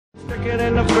Stick it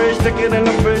in the fridge, stick it in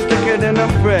the fridge, stick it in the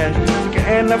fridge, stick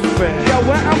it in the fridge. Yo,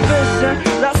 where I'm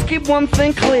fishing, let's keep one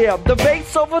thing clear. The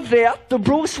bait's over there, the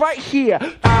brew's right here.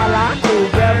 I like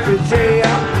cool beverage,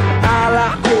 I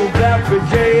like cool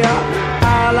beverage,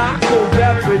 I like cool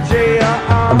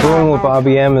beverage. Brewing with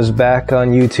Bobby M is back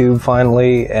on YouTube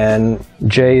finally, and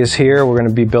Jay is here. We're going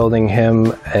to be building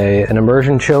him an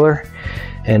immersion chiller.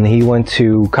 And he went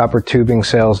to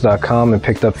coppertubingsales.com and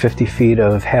picked up 50 feet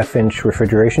of half-inch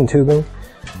refrigeration tubing,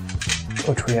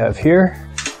 which we have here.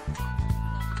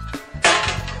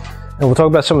 And we'll talk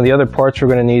about some of the other parts we're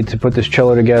going to need to put this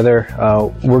chiller together.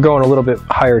 We're going a little bit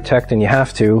higher tech than you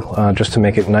have to, just to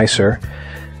make it nicer,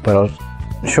 but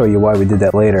I'll show you why we did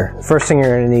that later. First thing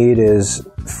you're going to need is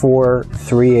 4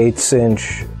 3/8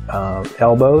 inch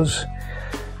elbows.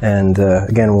 And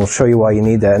again, we'll show you why you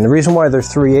need that. And the reason why they're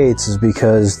 3/8 is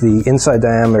because the inside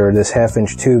diameter of this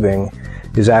half-inch tubing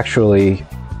is actually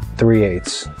 3/8.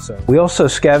 So we also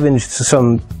scavenged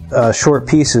some short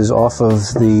pieces off of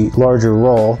the larger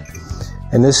roll.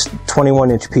 And this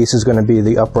 21-inch piece is going to be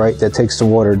the upright that takes the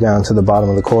water down to the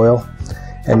bottom of the coil.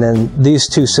 And then these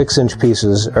 2 6-inch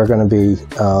pieces are going to be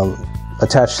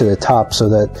attached to the top so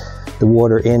that the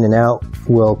water in and out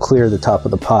will clear the top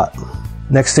of the pot.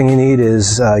 Next thing you need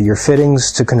is your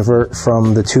fittings to convert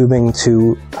from the tubing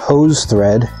to hose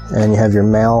thread, and you have your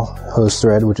male hose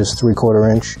thread, which is 3/4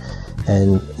 inch,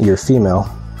 and your female.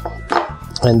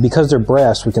 And because they're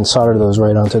brass, we can solder those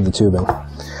right onto the tubing.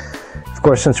 Of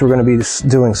course, since we're going to be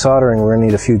doing soldering, we're going to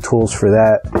need a few tools for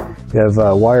that. We have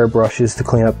wire brushes to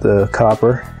clean up the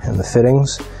copper and the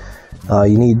fittings.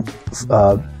 You need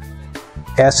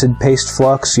acid paste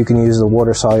flux. You can use the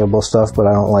water soluble stuff, but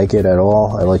I don't like it at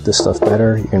all. I like this stuff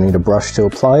better. You're going to need a brush to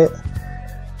apply it.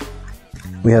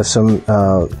 We have some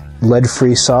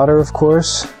lead-free solder, of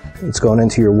course. It's going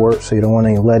into your wort, so you don't want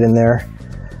any lead in there.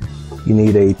 You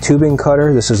need a tubing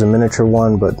cutter. This is a miniature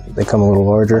one, but they come a little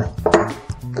larger.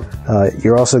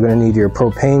 You're also going to need your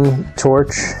propane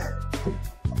torch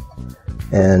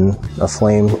and a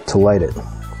flame to light it.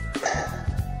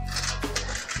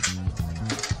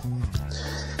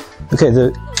 Okay,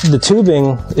 the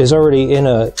tubing is already in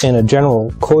a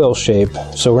general coil shape,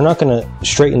 so we're not going to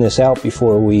straighten this out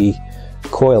before we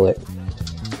coil it.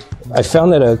 I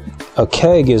found that a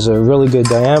keg is a really good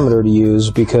diameter to use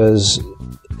because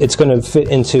it's going to fit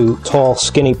into tall,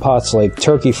 skinny pots like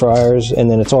turkey fryers, and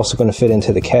then it's also going to fit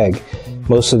into the keg.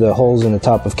 Most of the holes in the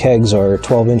top of kegs are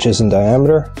 12 inches in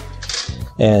diameter,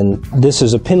 and this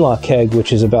is a pinlock keg,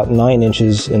 which is about 9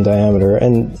 inches in diameter,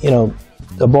 and you know,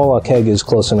 a ball-lock keg is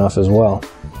close enough as well.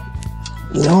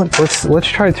 You know what, let's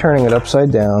try turning it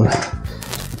upside down.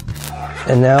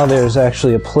 And now there's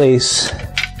actually a place.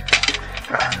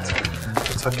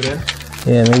 Tuck it in?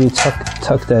 Yeah, maybe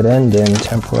tuck that end in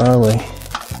temporarily.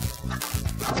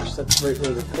 That's right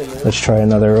where the pin is. Let's try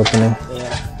another opening.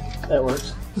 Yeah, that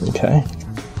works. Okay.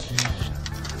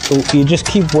 So you just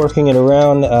keep working it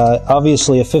around.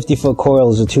 Obviously a 50-foot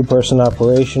coil is a 2-person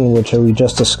operation, which we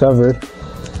just discovered.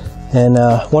 And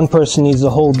one person needs to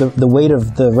hold the weight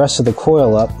of the rest of the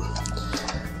coil up,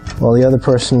 while the other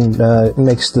person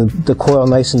makes the coil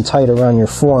nice and tight around your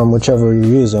form, whichever you're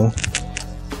using.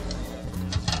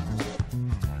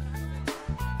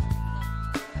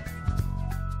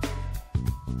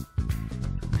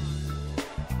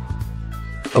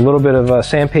 A little bit of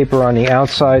sandpaper on the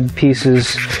outside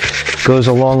pieces goes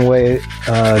a long way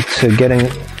to getting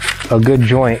a good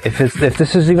joint. If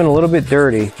this is even a little bit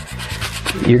dirty,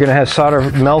 you're going to have solder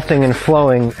melting and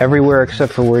flowing everywhere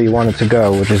except for where you want it to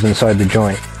go, which is inside the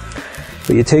joint.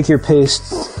 But you take your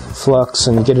paste flux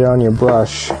and get it on your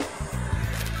brush,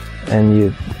 and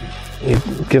you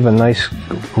give a nice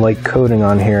light coating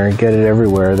on here and get it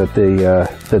everywhere that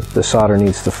the solder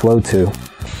needs to flow to.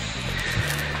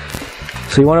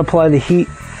 So you want to apply the heat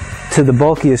to the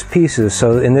bulkiest pieces.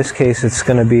 So in this case, it's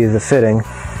going to be the fitting,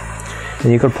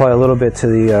 and you can apply a little bit to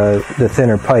the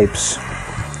thinner pipes.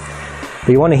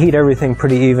 But you want to heat everything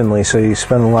pretty evenly, so you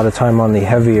spend a lot of time on the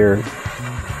heavier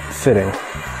fitting.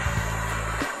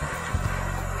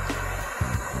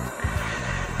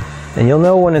 And you'll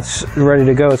know when it's ready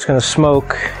to go. It's going to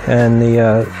smoke, and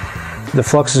the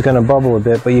flux is going to bubble a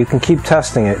bit, but you can keep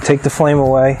testing it. Take the flame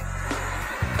away,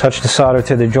 touch the solder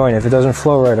to the joint. If it doesn't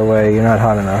flow right away, you're not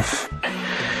hot enough.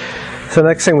 So the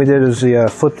next thing we did is we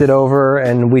flipped it over,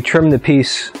 and we trimmed the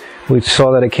piece. We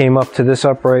saw that it came up to this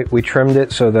upright. We trimmed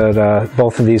it so that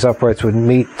both of these uprights would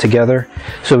meet together,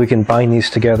 so we can bind these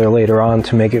together later on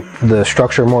to make the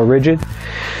structure more rigid.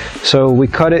 So we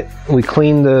cut it, we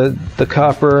cleaned the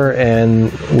copper,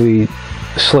 and we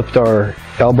slipped our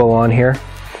elbow on here.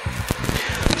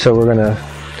 So we're going to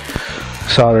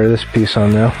solder this piece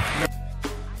on now.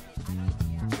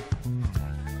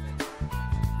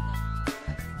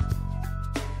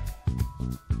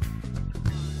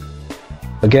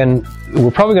 Again,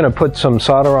 we're probably going to put some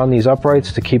solder on these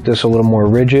uprights to keep this a little more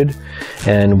rigid,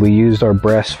 and we used our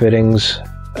brass fittings.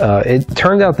 It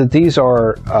turned out that these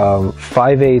are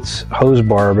 5/8 hose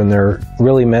barb, and they're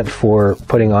really meant for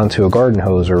putting onto a garden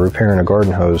hose or repairing a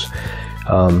garden hose.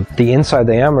 The inside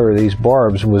diameter of these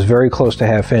barbs was very close to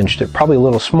 1/2 inch, probably a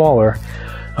little smaller.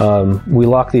 We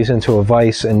locked these into a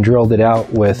vise and drilled it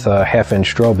out with a 1/2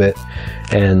 inch drill bit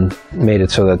and made it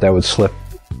so that that would slip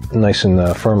nice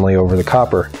and firmly over the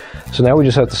copper. So now we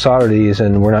just have to solder these,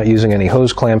 and we're not using any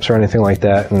hose clamps or anything like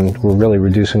that, and we're really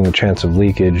reducing the chance of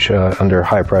leakage under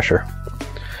high pressure.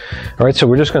 Alright, so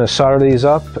we're just going to solder these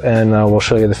up, and we'll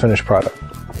show you the finished product.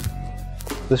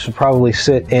 This would probably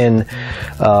sit in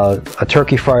a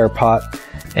turkey fryer pot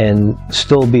and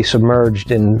still be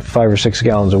submerged in 5 or 6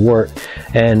 gallons of wort.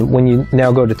 And when you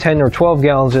now go to 10 or 12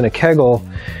 gallons in a keggle,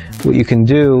 what you can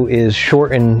do is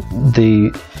shorten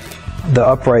the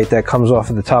upright that comes off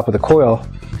at the top of the coil,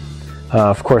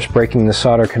 of course breaking the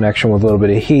solder connection with a little bit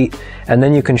of heat, and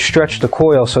then you can stretch the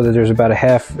coil so that there's about a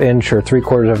 1/2 inch or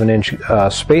 3/4 of an inch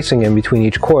spacing in between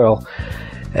each coil.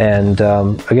 And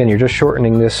again, you're just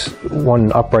shortening this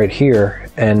one upright here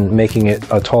and making it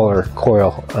a taller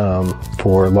coil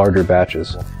for larger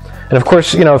batches. And of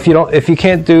course, you know, if you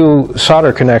can't do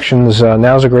solder connections,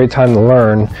 now's a great time to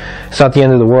learn. It's not the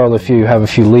end of the world. If you have a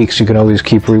few leaks, you can always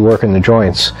keep reworking the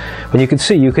joints. But you can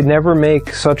see, you could never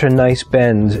make such a nice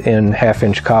bend in 1/2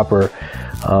 inch copper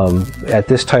at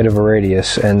this tight of a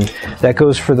radius, and that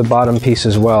goes for the bottom piece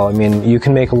as well. I mean, you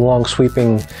can make a long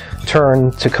sweeping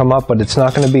turn to come up, but it's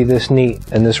not going to be this neat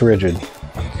and this rigid.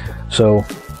 So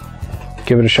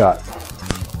give it a shot.